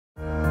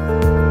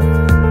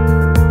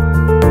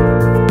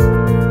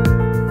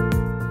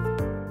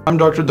I'm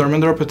Dr.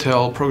 Dharmendra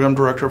Patel, Program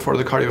Director for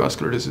the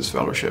Cardiovascular Disease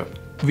Fellowship.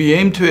 We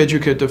aim to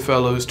educate the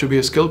fellows to be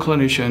a skilled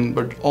clinician,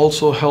 but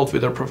also help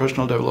with their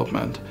professional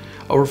development.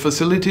 Our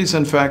facilities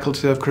and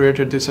faculty have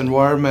created this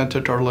environment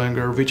at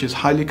Erlanger, which is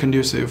highly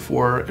conducive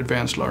for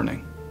advanced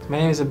learning. My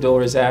name is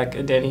Abdul-Razaq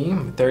Adeniyi.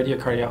 I'm a third-year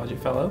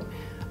cardiology fellow.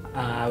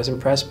 I was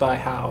impressed by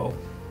how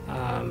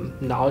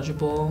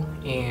knowledgeable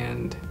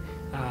and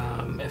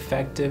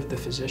effective the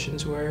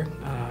physicians were.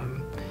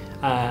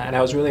 And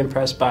I was really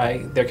impressed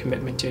by their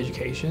commitment to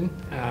education.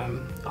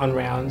 On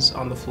rounds,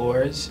 on the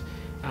floors,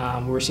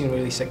 we were seeing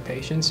really sick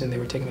patients, and they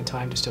were taking the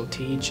time to still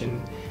teach and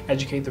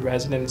educate the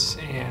residents.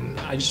 And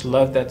I just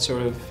loved that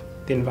sort of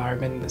the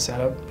environment and the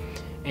setup.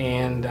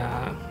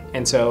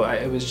 And so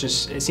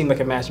it seemed like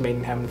a match made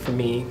in heaven for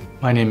me.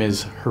 My name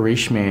is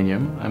Harish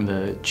Manyam. I'm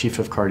the Chief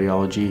of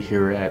Cardiology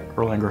here at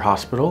Erlanger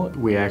Hospital.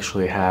 We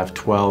actually have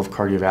 12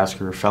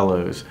 cardiovascular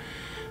fellows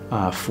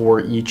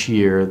for each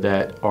year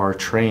that are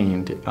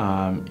trained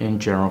in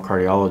general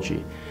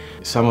cardiology.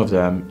 Some of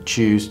them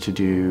choose to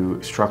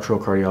do structural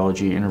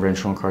cardiology,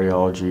 interventional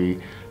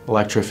cardiology,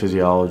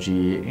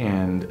 electrophysiology,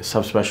 and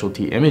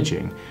subspecialty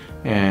imaging.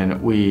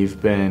 And we've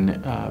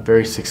been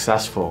very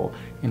successful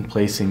in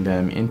placing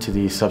them into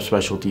these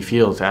subspecialty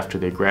fields after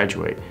they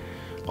graduate.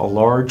 A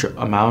large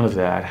amount of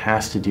that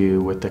has to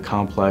do with the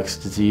complex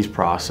disease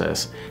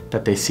process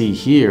that they see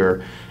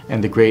here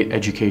and the great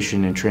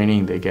education and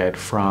training they get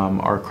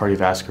from our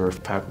cardiovascular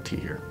faculty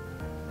here.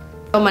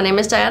 My name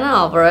is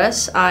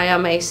Alvarez. I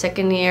am a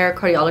second-year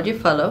cardiology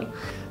fellow.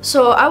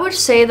 So I would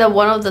say that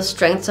one of the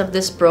strengths of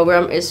this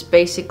program is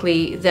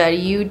basically that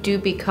you do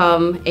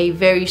become a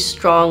very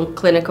strong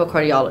clinical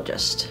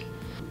cardiologist.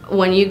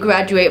 When you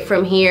graduate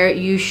from here,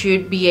 you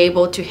should be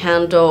able to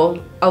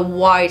handle a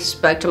wide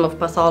spectrum of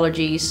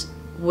pathologies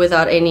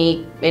without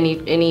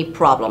any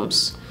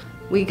problems.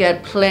 We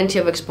get plenty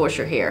of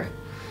exposure here.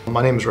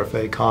 My name is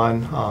Rafay.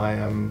 I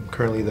am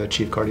currently the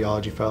Chief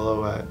Cardiology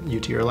Fellow at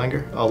UT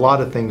Erlanger. A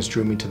lot of things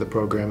drew me to the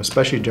program,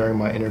 especially during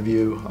my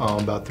interview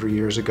about 3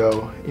 years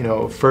ago. You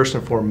know, first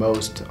and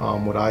foremost,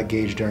 what I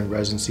gauge during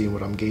residency and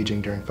what I'm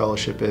gauging during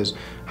fellowship is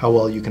how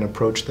well you can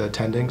approach the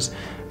attendings.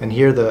 And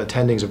here the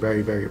attendings are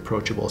very, very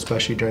approachable,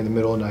 especially during the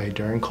middle of the night,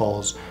 during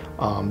calls,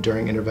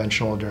 during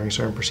interventional, during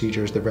certain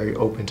procedures. They're very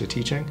open to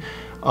teaching,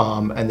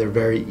 and they're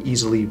very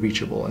easily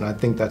reachable. And I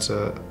think that's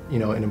an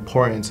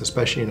importance,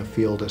 especially in a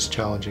field as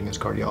challenging as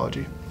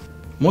cardiology.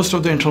 Most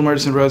of the internal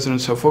medicine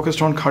residents have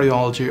focused on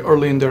cardiology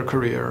early in their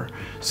career.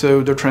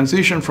 So the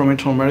transition from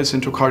internal medicine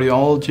to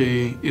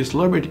cardiology is a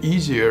little bit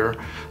easier.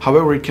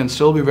 However, it can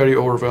still be very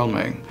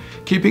overwhelming.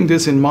 Keeping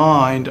this in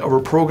mind,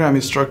 our program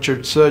is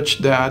structured such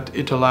that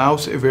it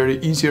allows a very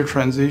easier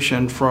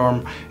transition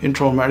from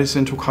internal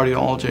medicine to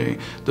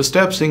cardiology. The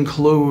steps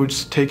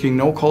includes taking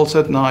no calls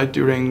at night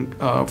during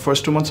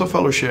first 2 months of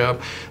fellowship,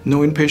 no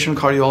inpatient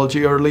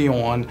cardiology early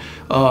on,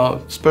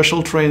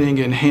 special training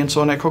in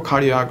hands-on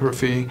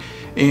echocardiography,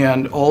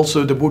 and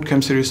also the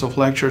bootcamp series of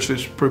lectures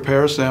which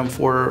prepares them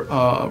for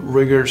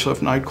rigors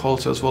of night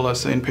calls as well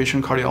as the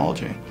inpatient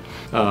cardiology.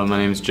 My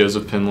name is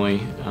Joseph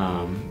Pendley.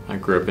 I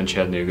grew up in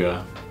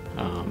Chattanooga.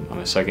 I'm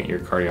a second-year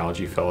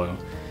cardiology fellow.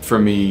 For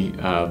me,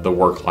 the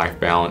work-life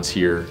balance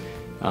here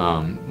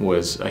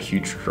was a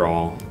huge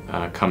draw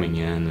coming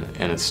in,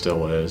 and it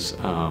still is.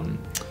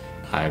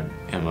 I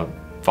am a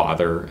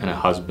father and a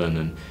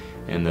husband,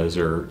 and those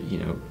are,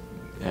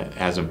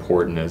 as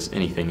important as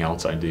anything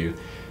else I do.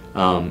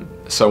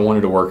 So I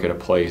wanted to work at a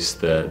place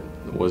that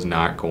was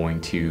not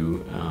going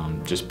to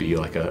just be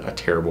like a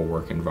terrible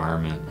work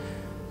environment.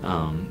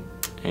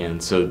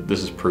 And so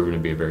this has proven to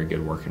be a very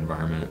good work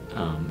environment.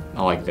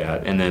 I like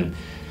that. And then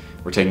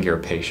we're taking care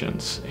of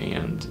patients,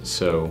 and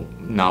so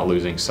not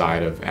losing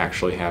sight of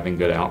actually having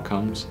good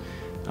outcomes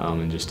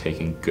and just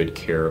taking good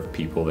care of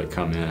people that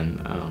come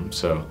in.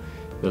 So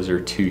those are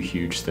two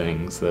huge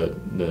things that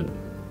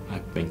I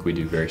think we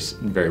do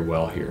very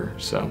well here.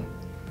 So.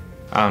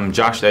 I'm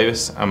Josh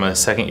Davis. I'm a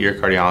second-year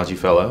cardiology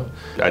fellow.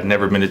 I'd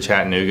never been to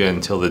Chattanooga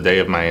until the day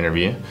of my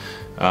interview.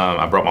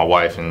 I brought my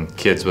wife and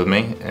kids with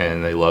me,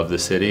 and they love the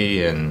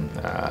city, and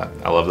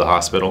I love the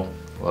hospital,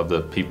 love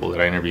the people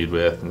that I interviewed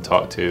with and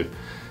talked to,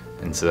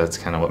 and so that's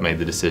kind of what made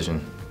the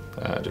decision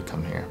to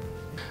come here.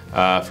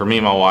 For me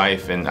and my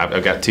wife, and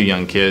I've got 2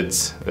 young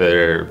kids that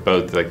are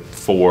both like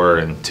 4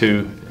 and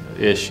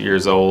 2-ish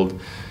years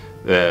old.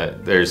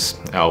 There's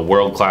a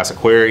world-class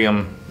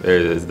aquarium,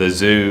 there's the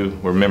zoo.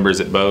 We're members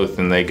at both,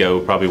 and they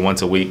go probably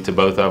once a week to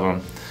both of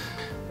them.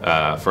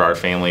 For our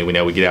family, we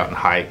know we get out and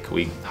hike.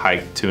 We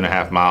hiked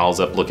 2.5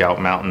 miles up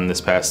Lookout Mountain this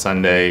past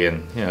Sunday,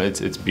 and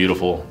it's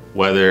beautiful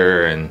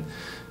weather, and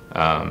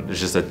there's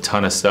just a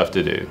ton of stuff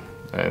to do.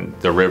 And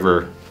the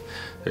river,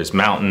 there's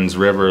mountains,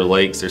 river,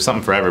 lakes, there's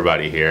something for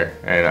everybody here,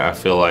 and I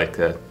feel like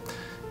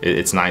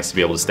it's nice to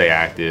be able to stay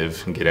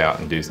active and get out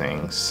and do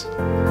things.